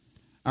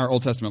Our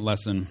Old Testament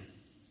lesson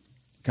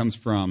comes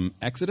from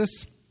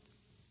Exodus.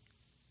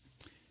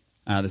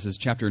 This is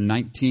chapter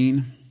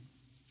 19,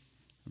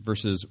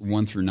 verses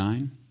 1 through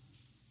 9.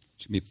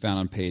 It can be found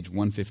on page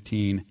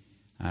 115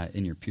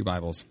 in your pew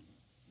Bibles.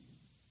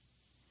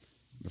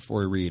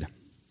 Before we read,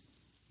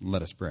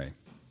 let us pray.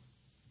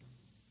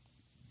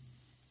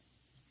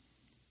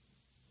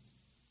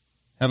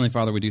 Heavenly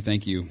Father, we do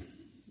thank you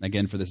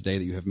again for this day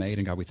that you have made,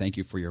 and God, we thank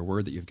you for your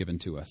word that you've given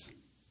to us.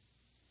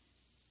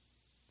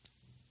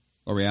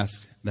 Lord, we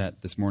ask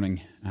that this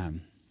morning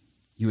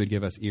you would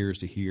give us ears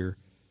to hear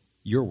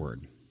your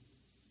word.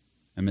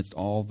 Amidst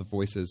all the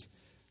voices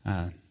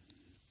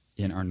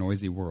in our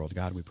noisy world,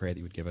 God, we pray that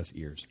you would give us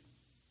ears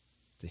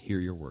to hear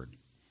your word.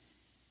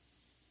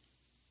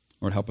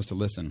 Lord, help us to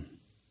listen.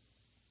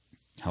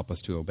 Help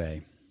us to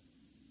obey.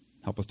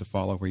 Help us to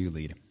follow where you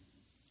lead.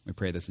 We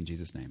pray this in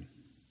Jesus' name.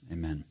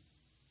 Amen.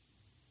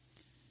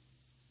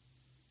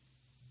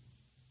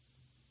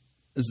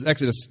 This is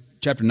Exodus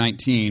chapter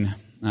 19,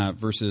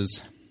 verses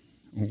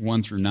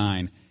 1 through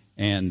 9.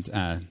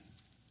 And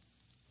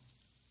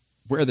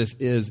where this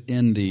is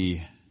in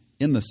the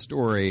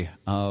story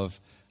of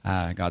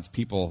God's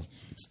people,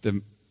 it's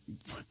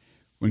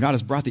when God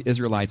has brought the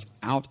Israelites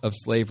out of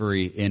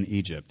slavery in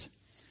Egypt,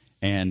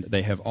 and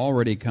they have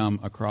already come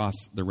across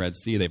the Red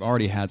Sea. They've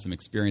already had some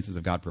experiences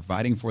of God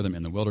providing for them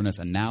in the wilderness,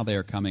 and now they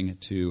are coming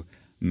to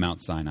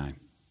Mount Sinai.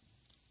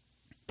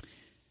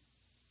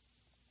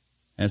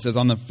 And it says,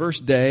 on the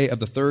first day of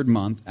the third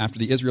month after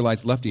the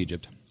Israelites left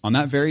Egypt, on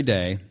that very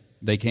day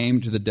they came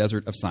to the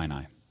desert of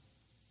Sinai.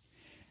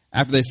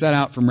 After they set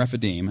out from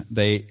Rephidim,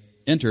 they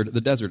entered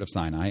the desert of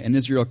Sinai, and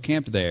Israel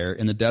camped there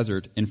in the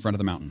desert in front of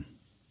the mountain.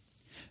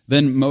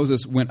 Then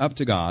Moses went up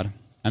to God,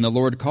 and the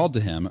Lord called to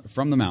him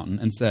from the mountain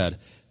and said,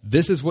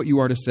 "This is what you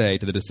are to say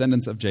to the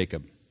descendants of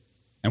Jacob,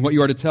 and what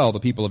you are to tell the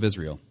people of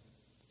Israel.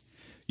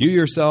 You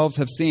yourselves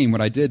have seen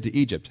what I did to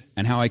Egypt,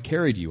 and how I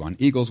carried you on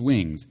eagle's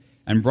wings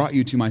and brought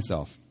you to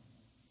myself.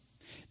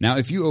 Now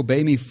if you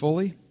obey me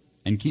fully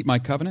and keep my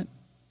covenant,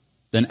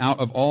 then out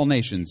of all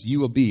nations you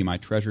will be my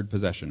treasured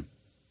possession.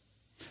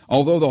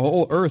 Although the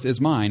whole earth is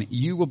mine,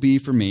 you will be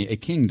for me a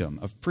kingdom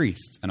of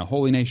priests and a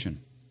holy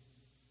nation.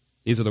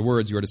 These are the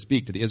words you are to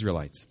speak to the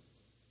Israelites."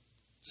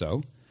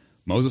 So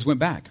Moses went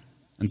back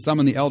and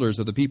summoned the elders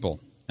of the people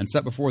and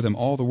set before them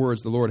all the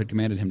words the Lord had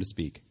commanded him to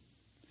speak.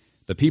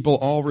 The people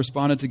all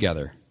responded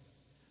together,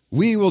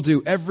 "We will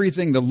do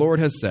everything the Lord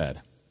has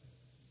said."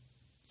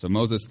 So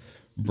Moses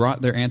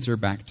brought their answer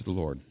back to the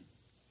Lord.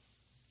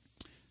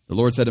 The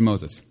Lord said to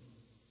Moses,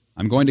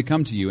 "I'm going to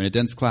come to you in a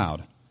dense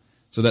cloud,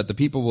 so that the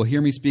people will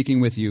hear me speaking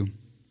with you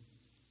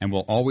and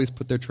will always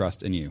put their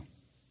trust in you."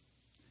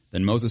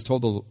 Then Moses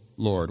told the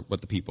Lord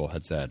what the people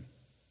had said.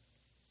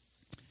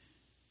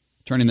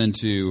 Turning then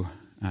to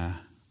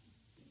our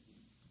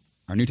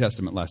New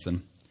Testament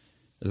lesson,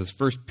 this is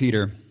 1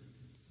 Peter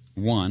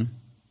 1,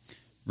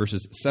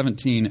 verses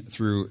 17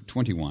 through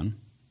 21.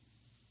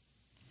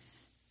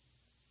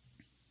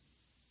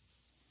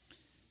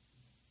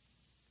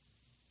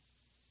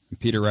 And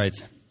Peter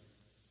writes,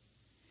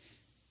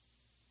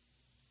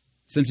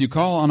 "Since you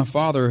call on a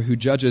Father who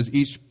judges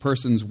each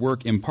person's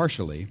work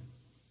impartially,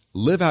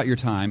 live out your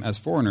time as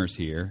foreigners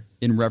here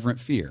in reverent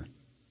fear.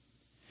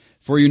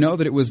 For you know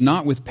that it was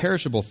not with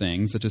perishable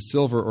things, such as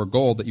silver or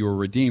gold, that you were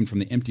redeemed from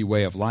the empty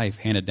way of life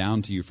handed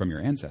down to you from your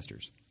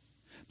ancestors,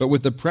 but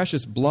with the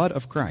precious blood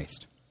of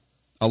Christ,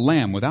 a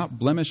lamb without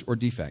blemish or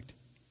defect.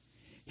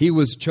 He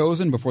was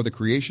chosen before the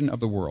creation of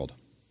the world,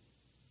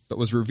 but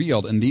was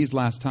revealed in these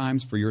last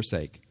times for your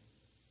sake.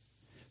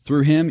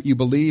 Through him you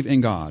believe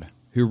in God,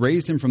 who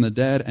raised him from the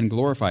dead and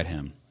glorified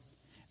him,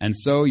 and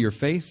so your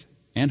faith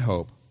and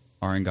hope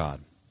are in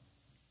God."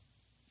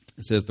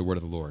 This is the word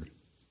of the Lord.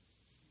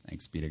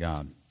 Thanks be to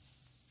God.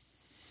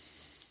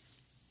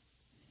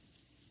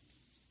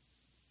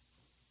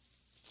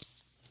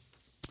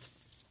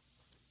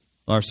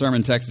 Well, our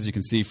sermon text, as you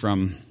can see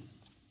from,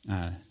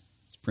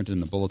 it's printed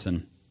in the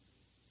bulletin,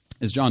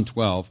 is John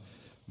 12,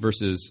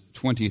 verses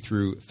 20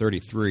 through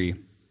 33.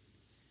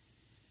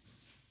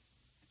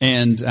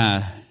 And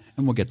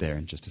we'll get there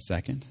in just a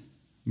second.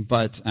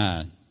 But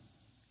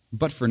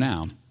for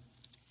now,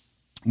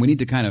 we need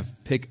to kind of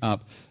pick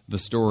up the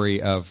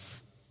story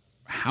of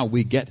how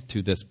we get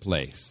to this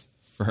place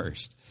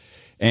first.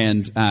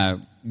 And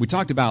we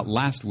talked about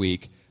last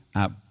week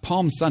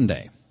Palm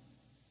Sunday,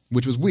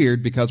 which was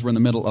weird because we're in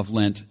the middle of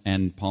Lent,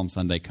 and Palm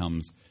Sunday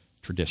comes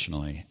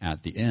traditionally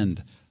at the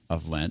end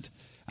of Lent,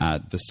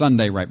 the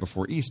Sunday right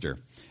before Easter.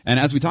 And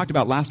as we talked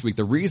about last week,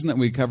 the reason that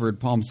we covered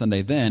Palm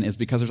Sunday then is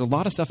because there's a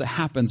lot of stuff that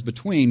happens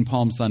between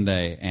Palm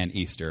Sunday and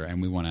Easter,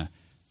 and we want to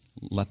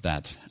let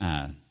that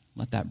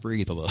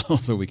breathe a little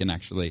so we can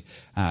actually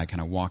kind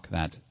of walk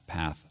that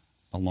path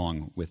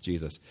along with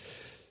Jesus.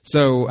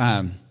 So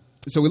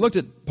we looked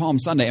at Palm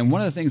Sunday, and one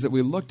of the things that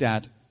we looked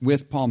at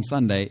with Palm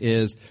Sunday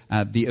is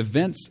the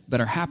events that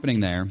are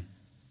happening there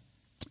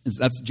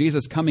That's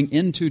Jesus coming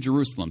into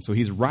Jerusalem. So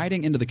he's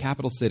riding into the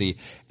capital city,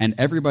 and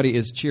everybody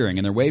is cheering,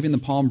 and they're waving the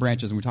palm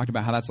branches. And we talked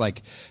about how that's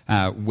like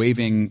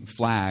waving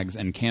flags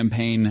and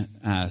campaign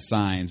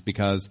signs,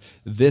 because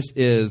this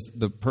is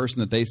the person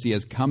that they see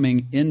as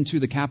coming into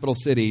the capital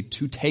city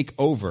to take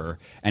over,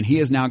 and he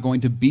is now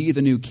going to be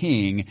the new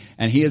king,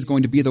 and he is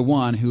going to be the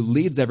one who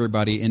leads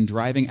everybody in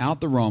driving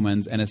out the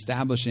Romans and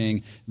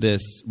establishing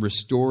this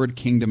restored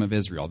kingdom of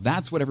Israel.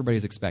 That's what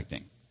everybody's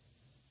expecting.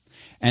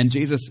 And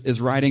Jesus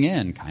is riding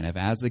in kind of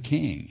as a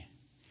king.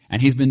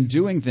 And he's been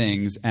doing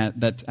things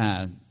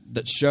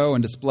that show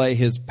and display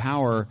his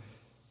power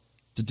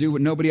to do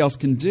what nobody else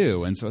can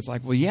do. And so it's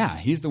like, well, yeah,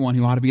 he's the one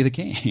who ought to be the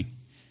king.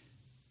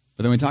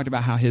 But then we talked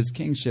about how his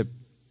kingship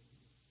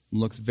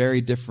looks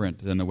very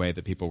different than the way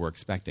that people were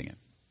expecting it.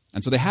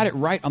 And so they had it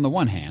right on the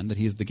one hand, that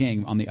he's the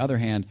king. On the other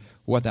hand,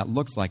 what that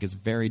looks like is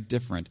very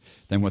different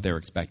than what they were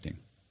expecting.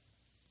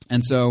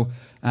 And so...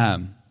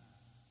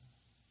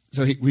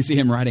 we see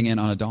him riding in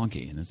on a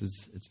donkey, and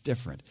it's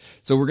different.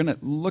 So we're going to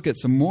look at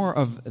some more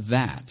of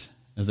that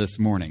this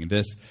morning,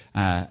 this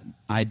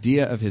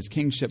idea of his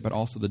kingship, but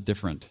also the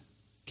different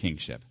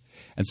kingship.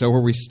 And so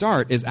where we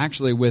start is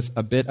actually with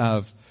a bit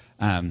of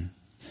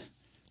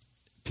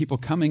people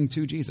coming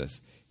to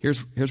Jesus. Here's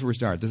where we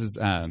start. This is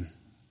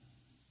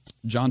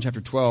John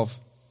chapter 12,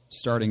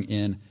 starting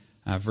in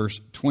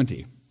verse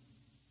 20.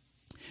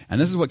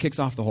 And this is what kicks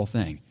off the whole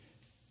thing.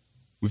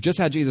 We've just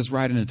had Jesus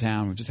ride into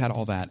town. We've just had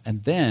all that.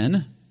 And then,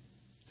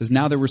 it says,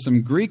 now there were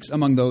some Greeks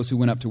among those who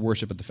went up to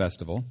worship at the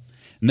festival.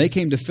 And they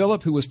came to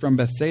Philip, who was from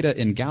Bethsaida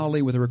in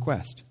Galilee, with a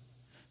request.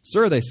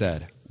 Sir, they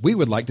said, we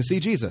would like to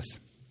see Jesus.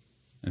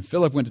 And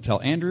Philip went to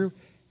tell Andrew.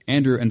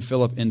 Andrew and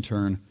Philip, in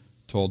turn,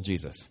 told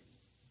Jesus.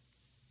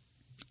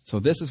 So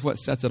this is what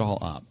sets it all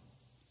up.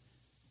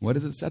 What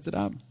is it that sets it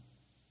up?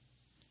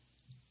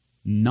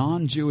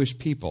 Non-Jewish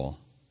people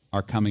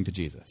are coming to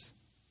Jesus.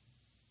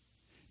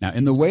 Now,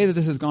 in the way that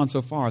this has gone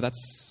so far, that's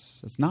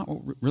not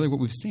really what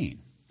we've seen.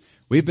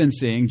 We've been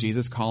seeing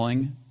Jesus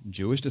calling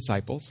Jewish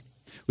disciples.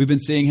 We've been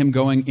seeing him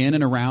going in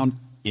and around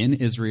in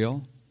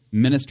Israel,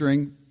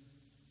 ministering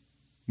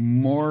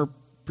more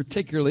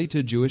particularly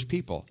to Jewish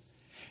people.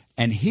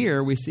 And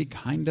here we see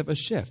kind of a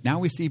shift. Now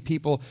we see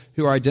people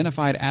who are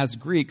identified as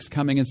Greeks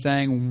coming and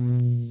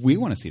saying, we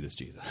want to see this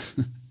Jesus.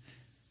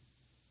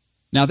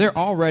 Now, they're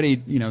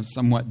already,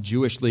 somewhat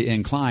Jewishly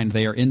inclined.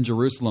 They are in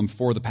Jerusalem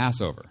for the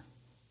Passover.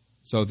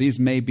 So these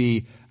may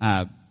be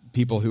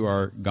people who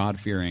are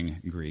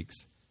God-fearing Greeks.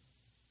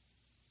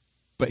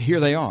 But here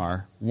they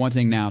are,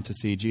 wanting now to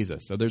see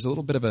Jesus. So there's a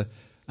little bit of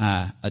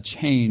a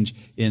change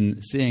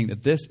in seeing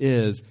that this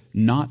is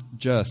not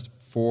just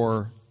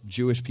for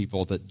Jewish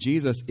people, that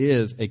Jesus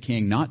is a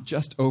king not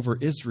just over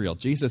Israel.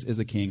 Jesus is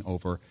a king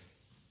over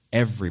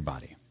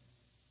everybody,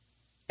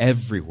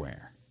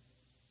 everywhere.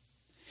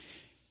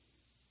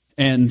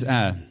 And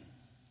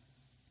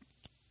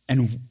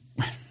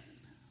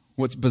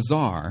what's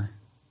bizarre,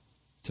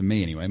 to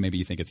me anyway, maybe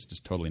you think it's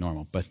just totally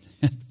normal, but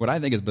what I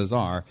think is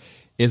bizarre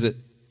is that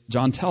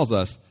John tells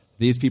us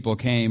these people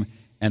came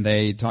and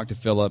they talked to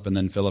Philip, and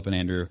then Philip and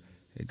Andrew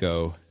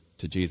go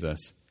to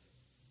Jesus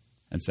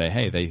and say,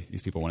 hey,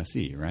 these people want to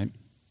see you, right?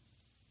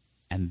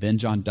 And then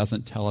John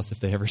doesn't tell us if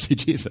they ever see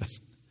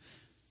Jesus.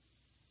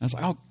 I was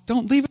like, oh,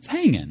 don't leave us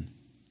hanging.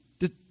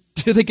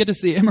 Do they get to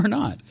see him or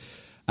not?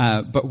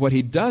 But what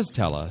he does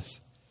tell us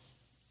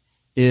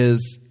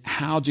is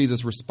how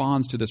Jesus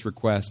responds to this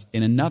request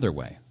in another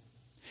way.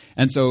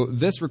 And so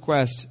this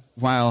request,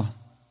 while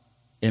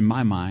in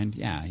my mind,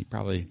 yeah,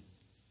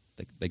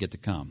 they get to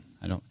come.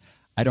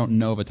 I don't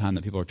know of a time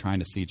that people are trying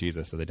to see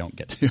Jesus so they don't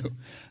get to.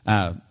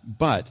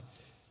 But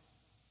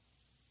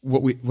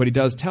what he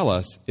does tell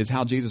us is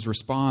how Jesus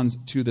responds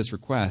to this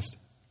request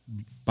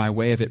by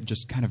way of it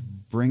just kind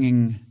of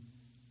bringing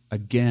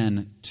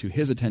again to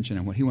his attention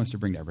and what he wants to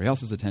bring to everybody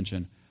else's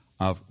attention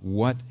of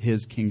what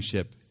his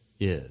kingship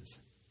is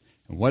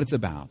and what it's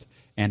about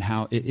and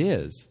how it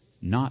is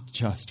not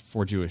just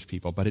for Jewish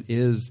people, but it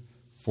is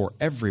for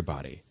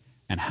everybody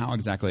and how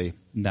exactly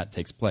that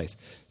takes place.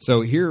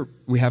 So here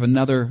we have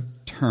another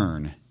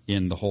turn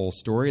in the whole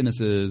story, and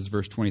this is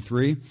verse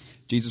 23.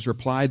 Jesus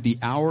replied, "The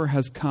hour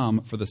has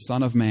come for the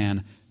Son of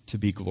Man to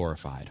be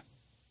glorified."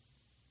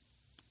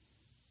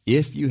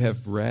 If you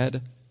have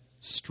read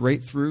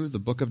straight through the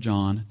book of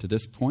John to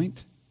this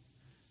point,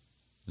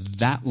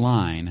 that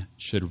line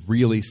should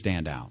really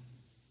stand out.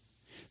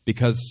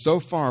 Because so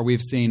far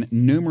we've seen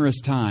numerous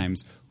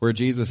times where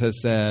Jesus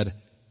has said,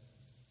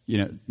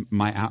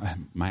 my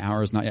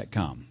hour has not yet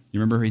come. You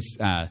remember he's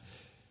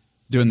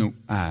doing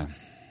the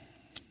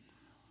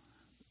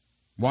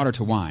water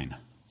to wine.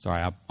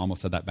 Sorry, I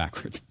almost said that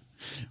backwards.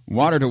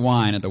 Water to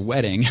wine at the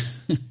wedding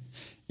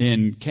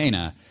in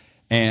Cana.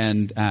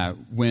 And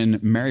when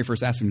Mary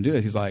first asked him to do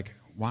it, he's like,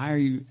 why are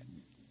you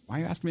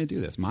asking me to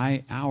do this?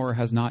 My hour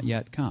has not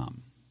yet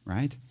come,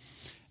 right?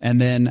 And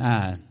then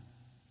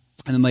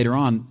later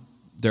on,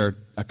 there are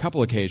a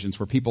couple occasions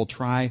where people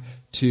try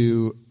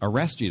to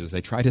arrest Jesus.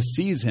 They try to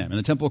seize him in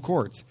the temple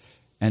courts.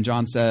 And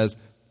John says,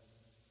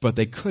 but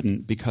they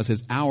couldn't because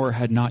his hour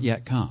had not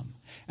yet come.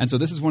 And so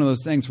this is one of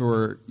those things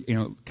where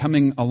we're,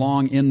 coming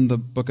along in the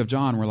book of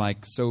John, we're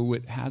like, so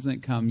it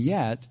hasn't come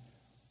yet.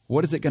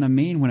 What is it going to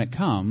mean when it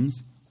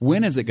comes?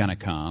 When is it going to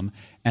come?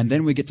 And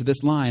then we get to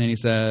this line and he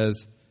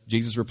says,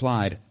 Jesus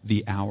replied,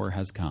 the hour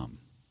has come.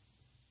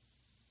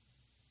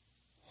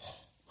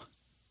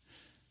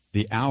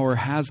 The hour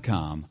has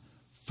come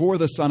for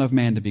the Son of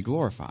Man to be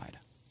glorified.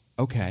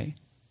 Okay,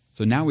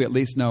 so now we at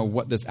least know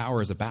what this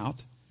hour is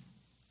about.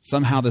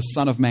 Somehow the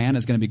Son of Man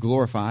is going to be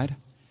glorified.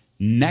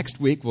 Next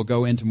week, we'll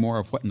go into more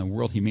of what in the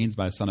world he means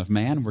by Son of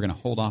Man. We're going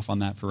to hold off on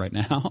that for right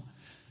now.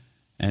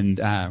 And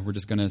we're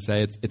just going to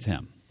say it's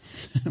him.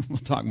 We'll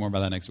talk more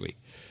about that next week.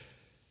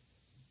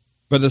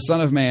 But the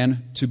Son of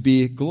Man to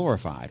be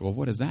glorified. Well,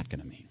 what is that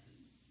going to mean?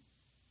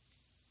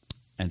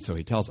 And so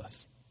he tells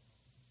us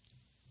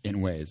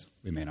in ways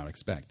we may not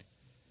expect.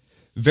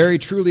 Very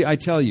truly I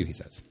tell you, he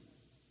says,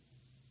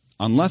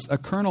 unless a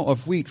kernel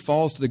of wheat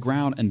falls to the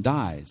ground and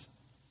dies,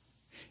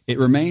 it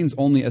remains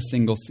only a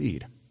single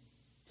seed.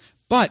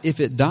 But if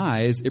it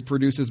dies, it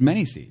produces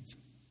many seeds.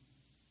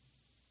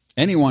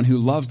 Anyone who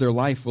loves their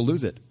life will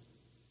lose it,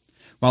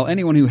 while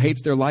anyone who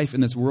hates their life in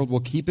this world will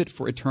keep it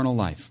for eternal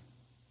life.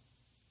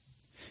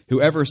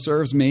 Whoever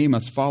serves me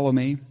must follow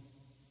me,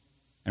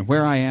 and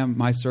where I am,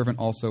 my servant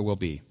also will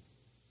be.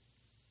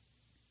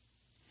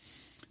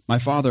 My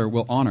Father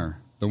will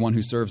honor the one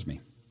who serves me.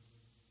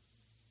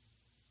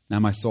 Now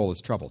my soul is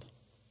troubled.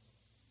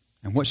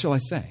 And what shall I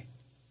say?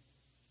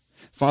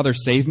 Father,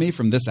 save me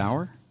from this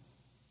hour?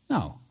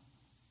 No.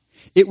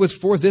 It was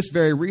for this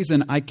very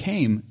reason I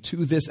came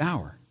to this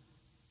hour.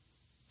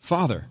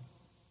 Father,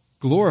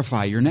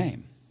 glorify your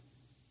name.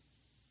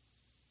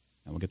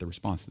 And we'll get the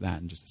response to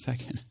that in just a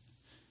second.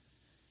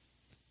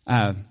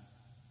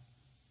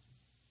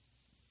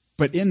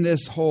 But in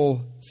this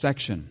whole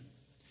section,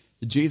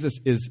 Jesus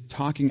is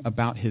talking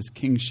about his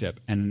kingship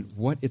and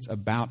what it's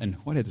about and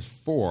what it is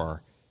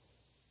for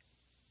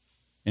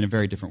in a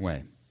very different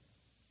way.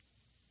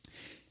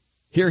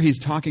 Here he's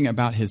talking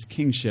about his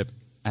kingship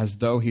as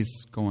though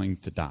he's going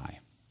to die.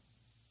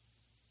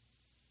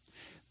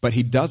 But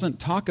he doesn't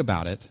talk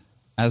about it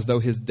as though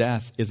his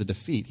death is a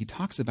defeat. He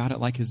talks about it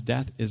like his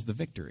death is the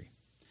victory.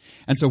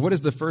 And so what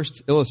is the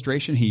first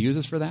illustration he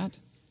uses for that?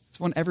 It's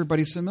one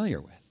everybody's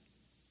familiar with.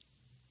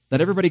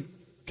 That everybody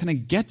kind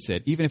of gets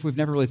it, even if we've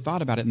never really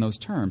thought about it in those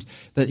terms.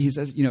 That he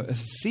says, a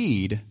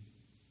seed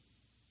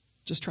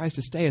just tries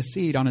to stay a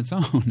seed on its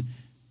own.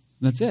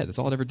 That's it. That's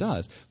all it ever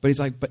does. But he's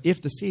like, but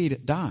if the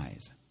seed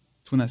dies,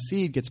 when that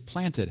seed gets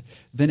planted,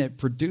 then it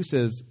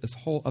produces this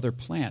whole other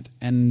plant.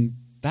 And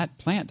that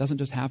plant doesn't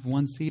just have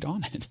one seed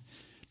on it.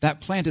 That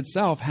plant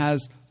itself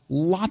has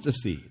lots of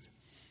seeds.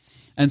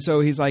 And so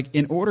he's like,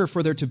 in order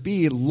for there to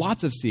be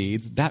lots of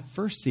seeds, that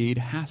first seed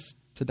has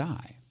to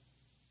die.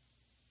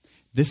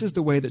 This is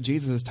the way that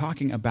Jesus is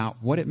talking about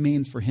what it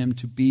means for him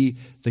to be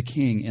the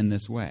king in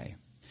this way.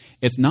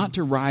 It's not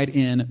to ride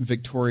in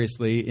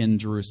victoriously in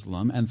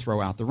Jerusalem and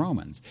throw out the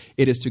Romans.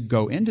 It is to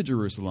go into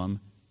Jerusalem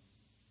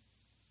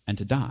and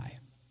to die.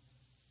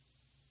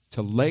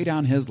 To lay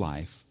down his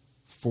life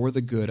for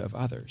the good of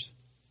others.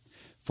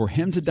 For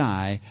him to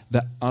die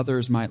that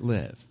others might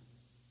live.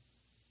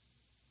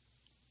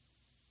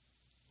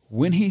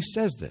 When he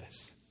says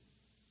this,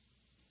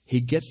 he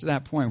gets to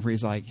that point where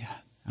he's like, yeah,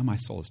 now my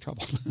soul is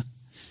troubled.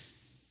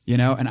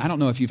 And I don't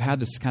know if you've had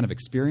this kind of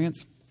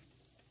experience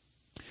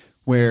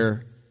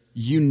where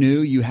you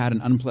knew you had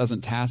an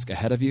unpleasant task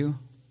ahead of you,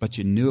 but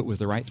you knew it was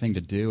the right thing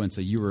to do, and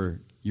so you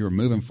were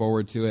moving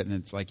forward to it, and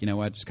it's like, you know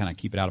what, just kind of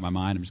keep it out of my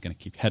mind. I'm just going to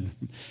keep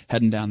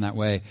heading down that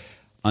way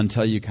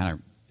until you kind of,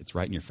 it's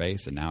right in your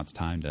face, and now it's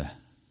time to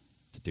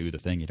do the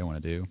thing you don't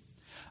want to do.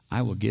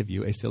 I will give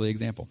you a silly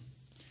example.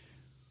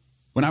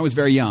 When I was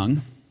very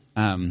young,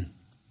 and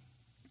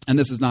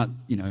this is not,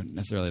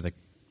 necessarily the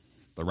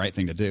right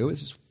thing to do.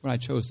 This is what I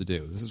chose to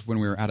do. This is when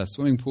we were at a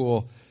swimming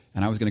pool,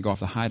 and I was going to go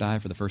off the high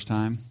dive for the first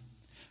time.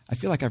 I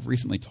feel like I've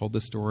recently told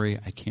this story.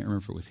 I can't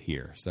remember if it was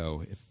here.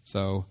 So if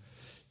so,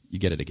 you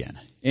get it again.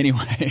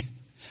 Anyway,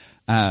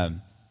 I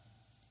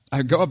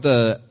go up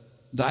the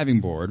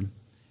diving board,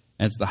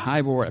 and it's the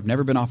high board. I've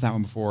never been off that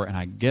one before, and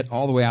I get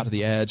all the way out to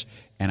the edge,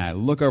 and I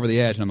look over the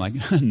edge, and I'm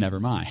like, never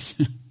mind.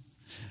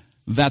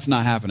 That's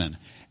not happening.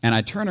 And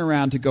I turn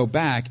around to go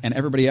back, and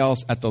everybody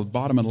else at the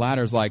bottom of the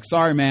ladder is like,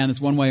 sorry, man, it's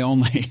one way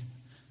only.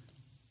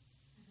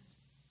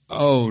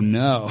 Oh,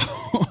 no.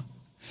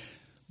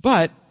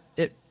 But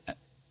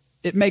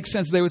it makes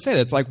sense they would say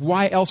that. It's like,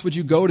 why else would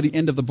you go to the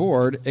end of the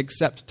board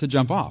except to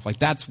jump off? Like,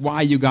 that's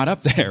why you got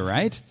up there,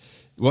 right?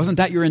 Wasn't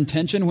that your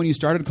intention when you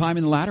started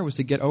climbing the ladder, was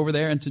to get over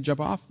there and to jump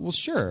off? Well,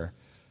 sure.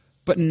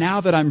 But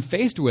now that I'm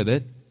faced with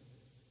it,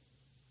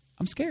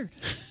 I'm scared.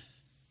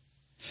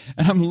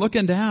 And I'm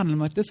looking down, and I'm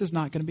like, this is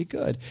not going to be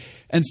good.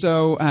 And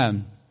so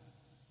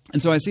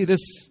I see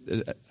this,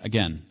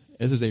 again,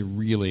 this is a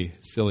really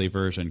silly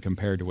version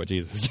compared to what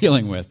Jesus is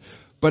dealing with.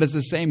 But it's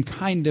the same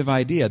kind of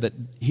idea that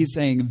he's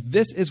saying,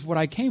 this is what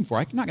I came for.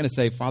 I'm not going to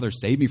say, Father,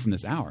 save me from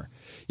this hour.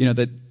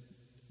 That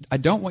I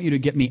don't want you to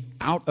get me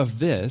out of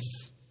this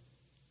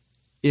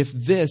if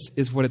this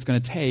is what it's going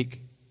to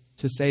take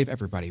to save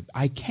everybody.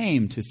 I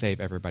came to save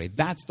everybody.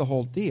 That's the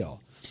whole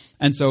deal.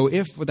 And so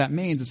if what that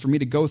means is for me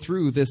to go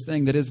through this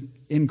thing that is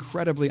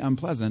incredibly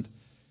unpleasant,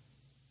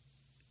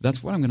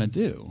 that's what I'm going to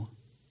do.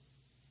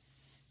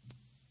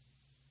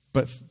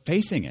 But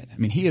facing it, I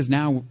mean, he is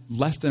now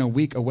less than a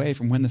week away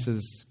from when this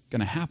is going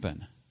to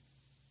happen.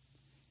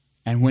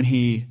 And when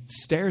he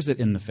stares it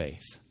in the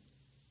face,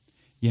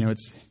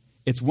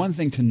 it's one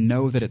thing to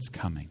know that it's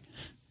coming.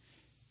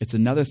 It's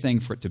another thing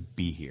for it to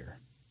be here.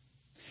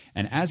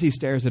 And as he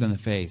stares it in the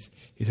face,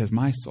 he says,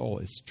 my soul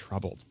is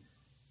troubled.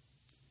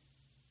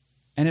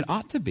 And it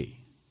ought to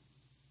be.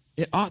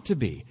 It ought to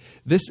be.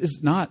 This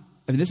is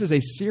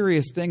a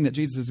serious thing that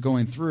Jesus is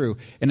going through,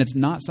 and it's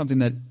not something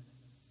that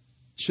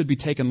should be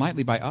taken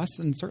lightly by us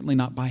and certainly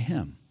not by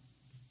him.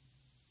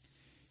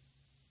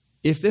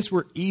 If this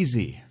were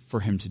easy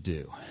for him to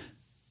do,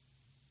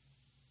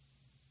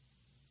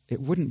 it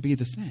wouldn't be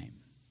the same.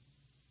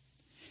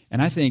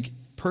 And I think,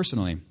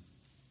 personally,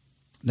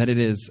 that it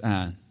is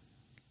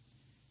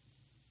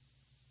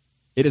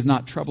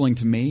not troubling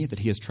to me that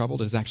he is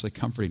troubled. It is actually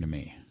comforting to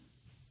me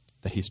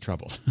that he's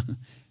troubled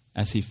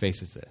as he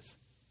faces this.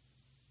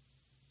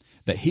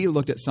 That he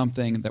looked at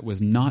something that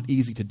was not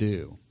easy to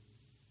do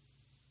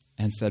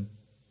and said,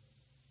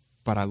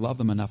 but I love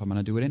them enough, I'm going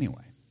to do it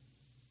anyway.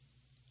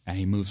 And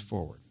he moves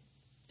forward,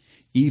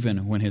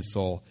 even when his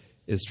soul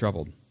is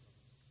troubled.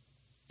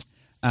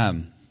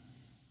 I'm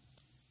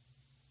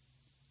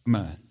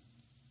going to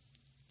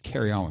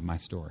carry on with my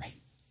story.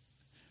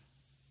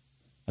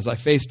 As I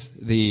faced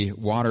the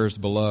waters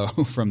below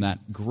from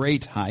that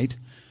great height,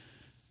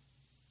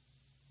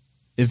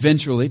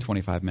 eventually,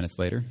 25 minutes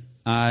later,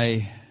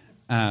 that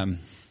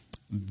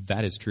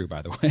is true,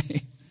 by the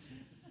way,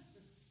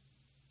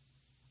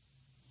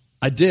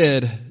 I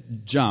did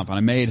jump, and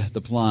I made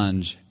the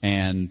plunge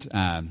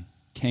and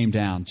came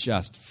down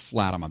just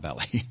flat on my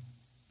belly.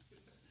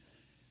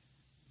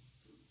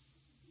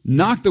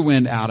 Knocked the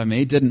wind out of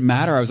me. Didn't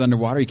matter. I was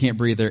underwater. You can't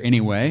breathe there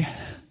anyway.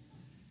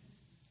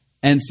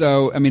 And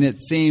so, I mean, it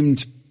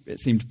seemed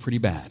pretty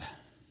bad.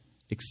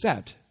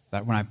 Except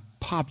that when I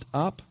popped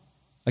up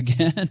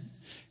again,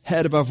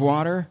 head above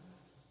water,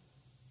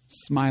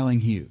 smiling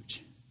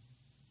huge.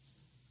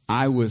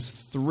 I was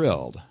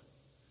thrilled.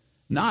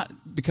 Not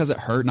because it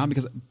hurt,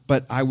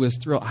 but I was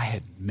thrilled. I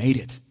had made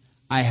it.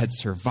 I had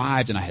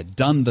survived and I had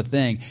done the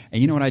thing.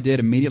 And you know what I did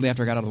immediately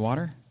after I got out of the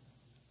water?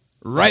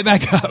 Right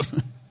back up.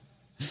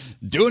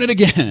 Doing it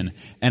again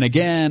and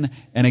again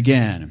and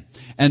again.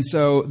 And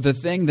so the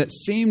thing that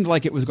seemed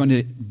like it was going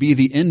to be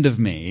the end of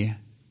me,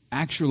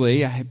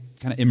 actually, I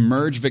kind of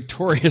emerged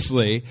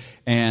victoriously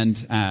and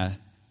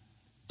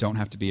don't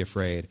have to be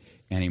afraid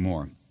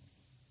anymore.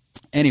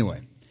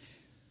 Anyway,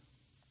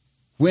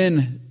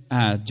 when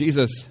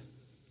Jesus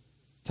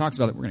talks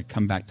about it, we're going to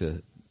come back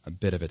to a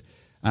bit of it.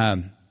 We're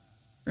going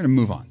to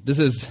move on. This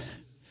is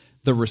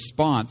the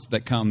response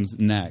that comes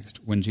next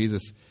when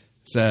Jesus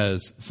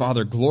says,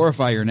 Father,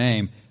 glorify your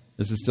name.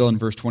 This is still in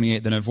verse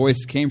 28. Then a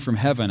voice came from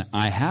heaven,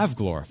 I have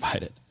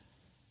glorified it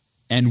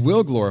and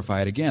will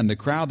glorify it again. The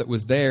crowd that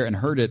was there and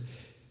heard it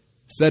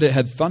said it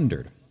had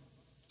thundered.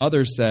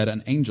 Others said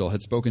an angel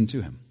had spoken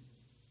to him.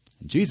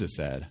 And Jesus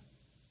said,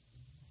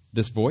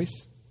 this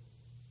voice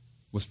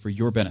was for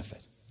your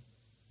benefit,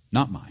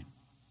 not mine.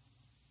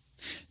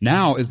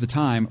 Now is the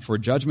time for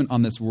judgment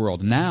on this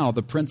world. Now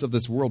the prince of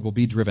this world will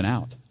be driven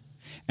out.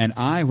 And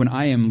I, when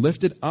I am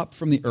lifted up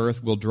from the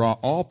earth, will draw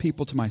all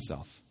people to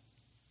myself.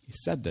 He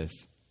said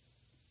this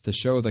to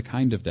show the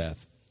kind of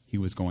death he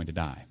was going to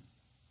die.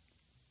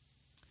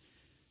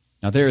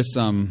 Now there is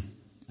some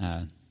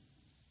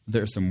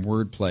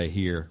wordplay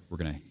here we're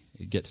going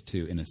to get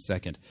to in a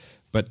second.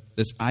 But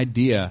this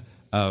idea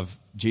of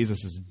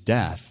Jesus'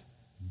 death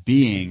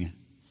being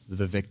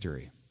the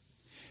victory.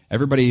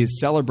 Everybody is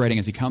celebrating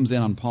as he comes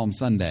in on Palm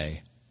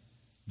Sunday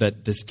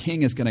that this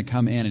king is going to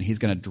come in and he's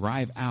going to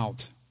drive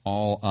out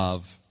all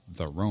of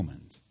the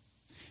Romans.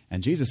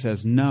 And Jesus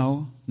says,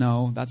 no,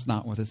 that's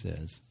not what this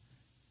is.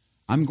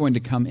 I'm going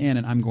to come in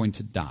and I'm going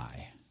to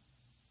die.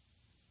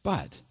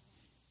 But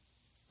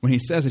when he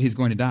says that he's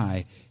going to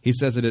die, he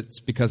says that it's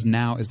because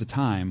now is the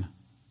time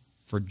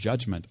for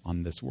judgment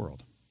on this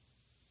world.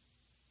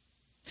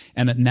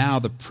 And that now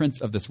the prince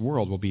of this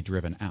world will be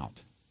driven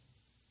out.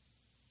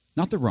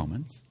 Not the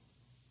Romans,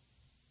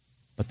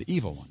 but the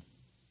evil one.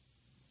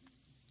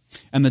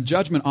 And the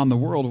judgment on the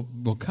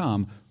world will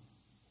come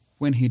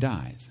when he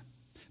dies.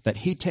 That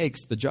he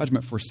takes the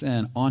judgment for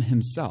sin on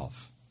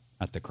himself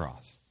at the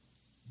cross.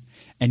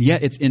 And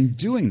yet it's in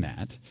doing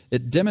that,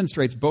 it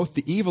demonstrates both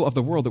the evil of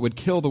the world that would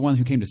kill the one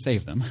who came to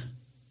save them,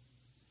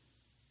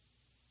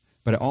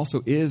 but it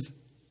also is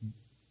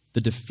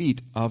the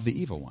defeat of the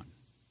evil one.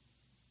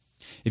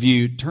 If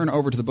you turn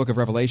over to the book of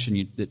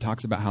Revelation, it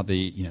talks about how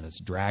this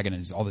dragon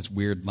and all this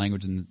weird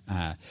language, and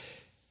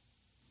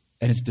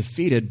it's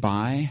defeated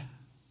by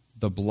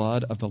the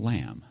blood of the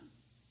Lamb.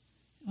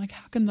 Like,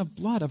 how can the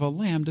blood of a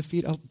lamb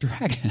defeat a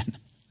dragon?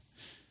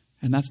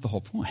 And that's the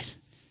whole point.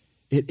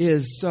 It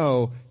is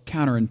so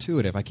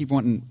counterintuitive. I keep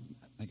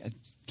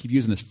keep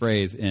using this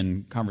phrase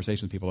in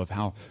conversation with people of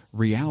how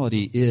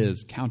reality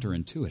is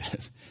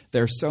counterintuitive.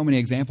 There are so many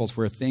examples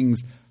where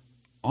things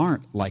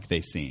aren't like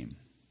they seem.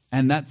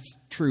 And that's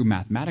true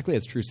mathematically,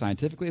 it's true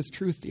scientifically, it's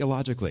true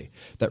theologically,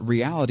 that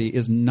reality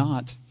is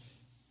not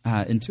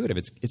intuitive.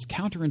 It's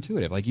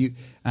counterintuitive. Like you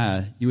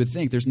would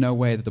think there's no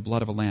way that the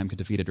blood of a lamb could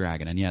defeat a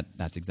dragon, and yet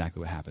that's exactly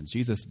what happens.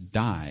 Jesus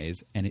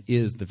dies, and it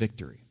is the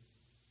victory.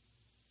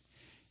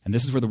 And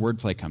this is where the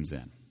wordplay comes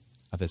in,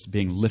 of this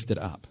being lifted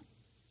up.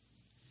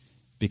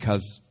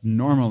 Because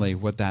normally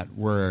what that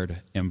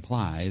word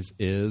implies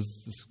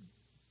is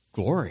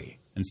glory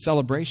and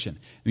celebration.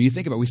 I mean, you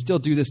think about it, we still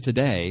do this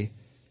today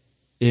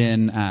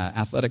in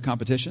athletic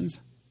competitions,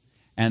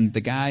 and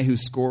the guy who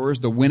scores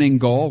the winning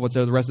goal, what's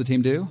the rest of the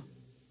team do?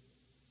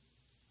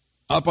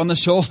 Up on the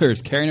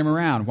shoulders, carrying him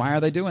around. Why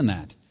are they doing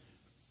that?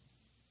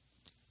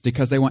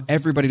 Because they want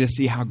everybody to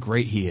see how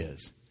great he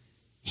is.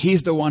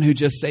 He's the one who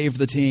just saved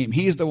the team.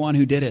 He's the one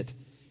who did it.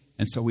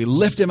 And so we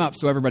lift him up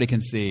so everybody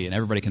can see and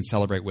everybody can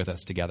celebrate with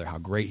us together how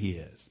great he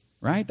is.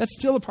 Right? That's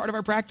still a part of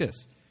our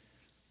practice.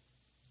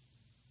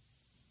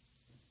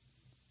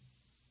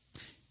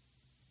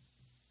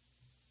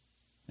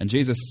 And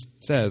Jesus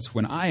says,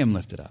 when I am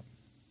lifted up.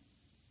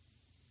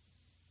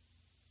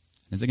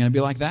 Is it going to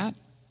be like that?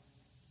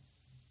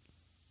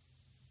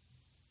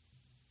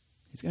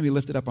 He's going to be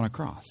lifted up on a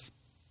cross,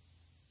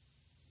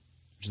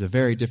 which is a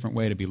very different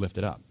way to be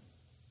lifted up.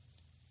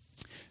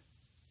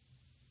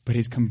 But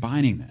he's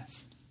combining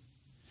this,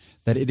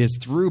 that it is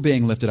through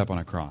being lifted up on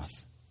a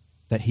cross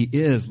that he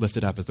is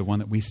lifted up as the one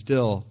that we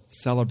still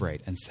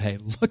celebrate and say,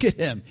 look at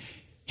him.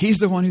 He's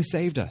the one who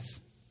saved us.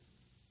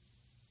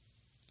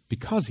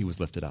 Because he was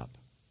lifted up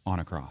on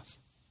a cross.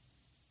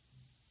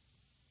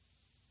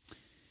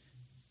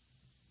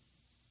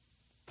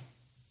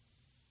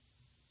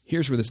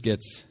 Here's where this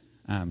gets,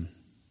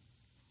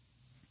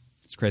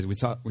 it's crazy. We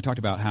talked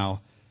about how at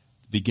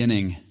the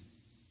beginning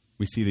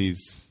we see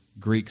these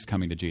Greeks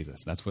coming to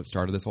Jesus. That's what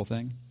started this whole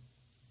thing.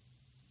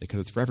 Because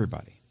it's for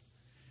everybody.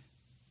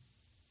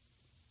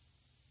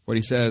 What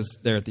he says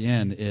there at the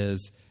end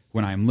is,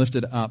 when I am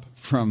lifted up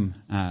from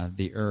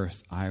the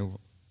earth,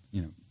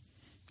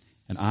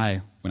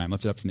 when I'm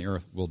lifted up from the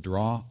earth, will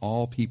draw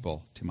all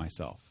people to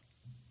myself.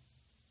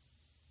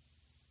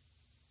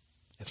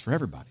 It's for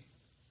everybody.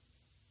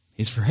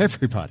 He's for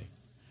everybody.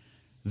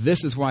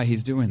 This is why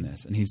he's doing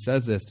this. And he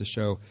says this to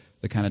show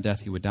the kind of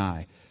death he would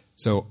die.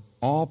 So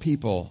all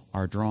people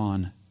are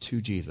drawn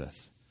to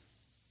Jesus.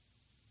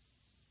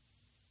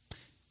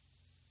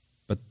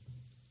 But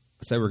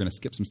I said we're going to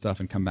skip some stuff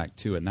and come back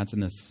to it. And that's in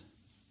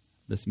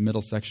this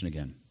middle section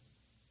again.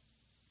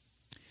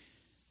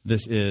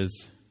 This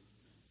is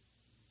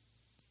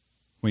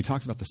when he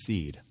talks about the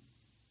seed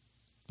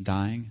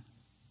dying,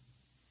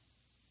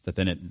 that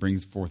then it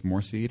brings forth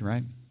more seed,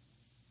 right?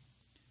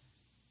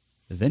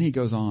 Then he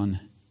goes on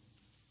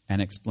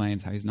and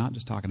explains how he's not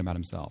just talking about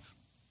himself,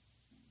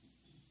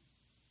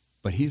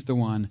 but he's the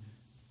one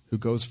who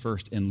goes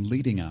first in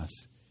leading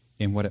us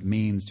in what it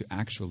means to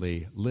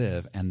actually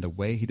live. And the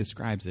way he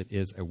describes it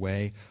is a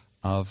way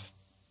of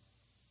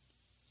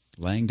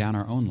laying down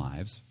our own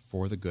lives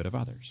for the good of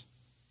others.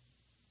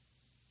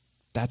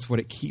 That's what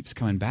it keeps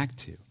coming back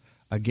to.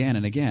 Again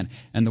and again.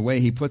 And the way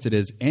he puts it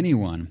is,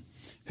 anyone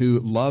who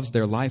loves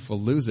their life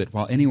will lose it,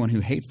 while anyone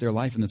who hates their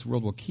life in this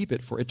world will keep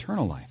it for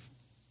eternal life.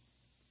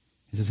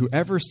 He says,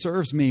 whoever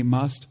serves me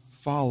must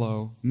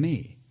follow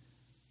me.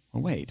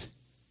 Well, wait.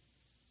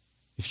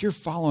 If you're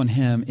following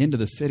him into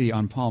the city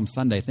on Palm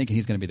Sunday thinking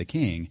he's going to be the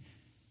king,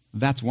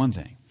 that's one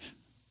thing.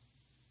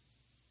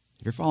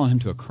 If you're following him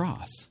to a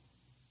cross,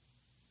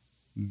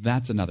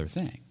 that's another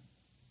thing.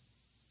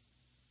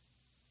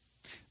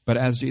 But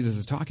as Jesus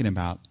is talking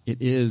about, it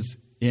is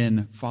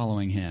in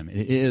following him.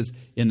 It is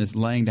in this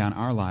laying down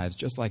our lives,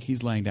 just like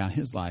he's laying down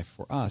his life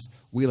for us.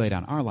 We lay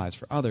down our lives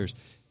for others.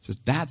 He says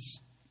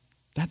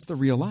that's the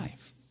real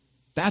life.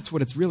 That's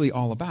what it's really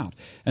all about.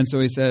 And so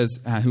he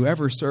says,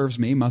 whoever serves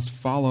me must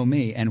follow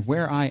me, and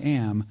where I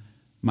am,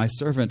 my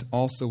servant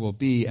also will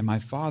be, and my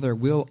Father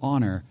will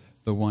honor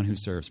the one who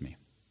serves me.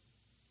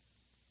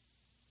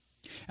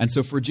 And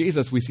so for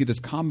Jesus, we see this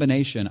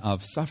combination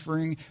of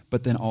suffering,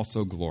 but then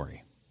also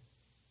glory.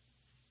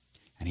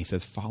 And he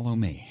says, follow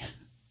me.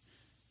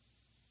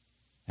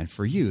 And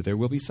for you, there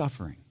will be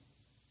suffering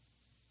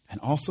and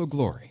also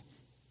glory.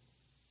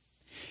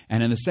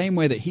 And in the same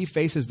way that he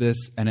faces this,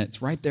 and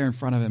it's right there in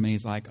front of him, and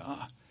he's like,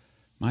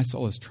 my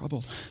soul is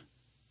troubled.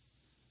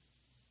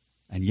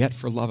 And yet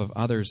for love of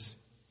others,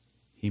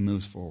 he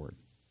moves forward.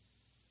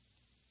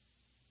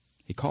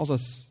 He calls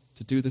us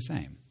to do the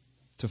same,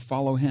 to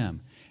follow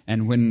him.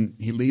 And when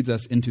he leads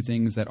us into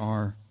things that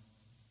are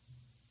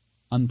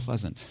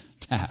unpleasant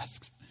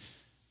tasks,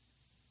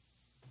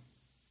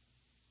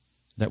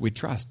 that we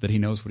trust that he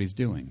knows what he's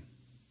doing,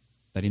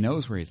 that he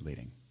knows where he's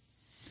leading,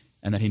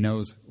 and that he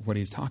knows what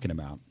he's talking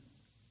about.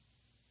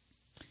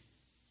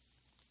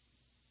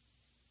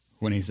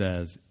 When he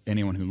says,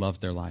 anyone who loves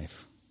their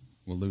life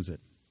will lose it,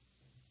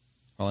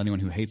 while anyone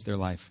who hates their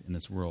life in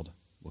this world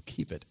will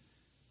keep it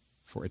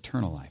for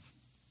eternal life.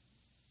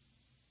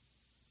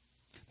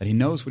 That he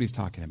knows what he's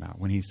talking about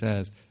when he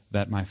says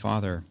that my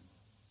Father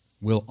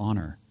will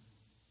honor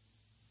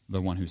the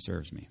one who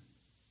serves me.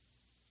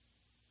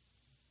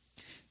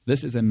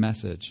 This is a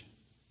message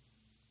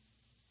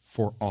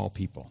for all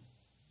people.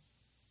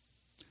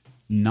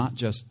 Not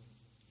just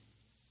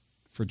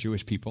for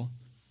Jewish people,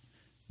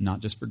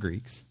 not just for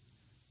Greeks,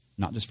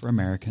 not just for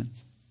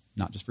Americans,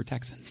 not just for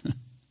Texans.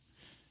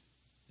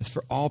 It's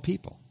for all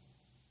people.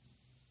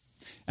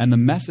 And the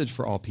message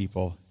for all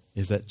people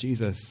is that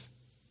Jesus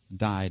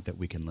died that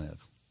we can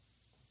live.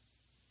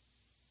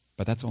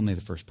 But that's only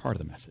the first part of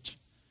the message.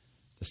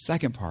 The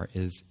second part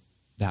is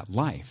that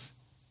life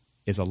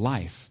is a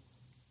life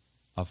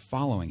of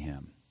following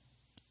him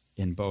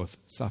in both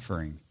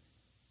suffering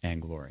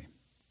and glory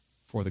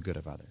for the good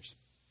of others.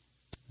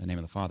 In the name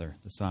of the Father,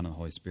 the Son, and the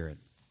Holy Spirit.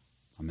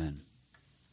 Amen.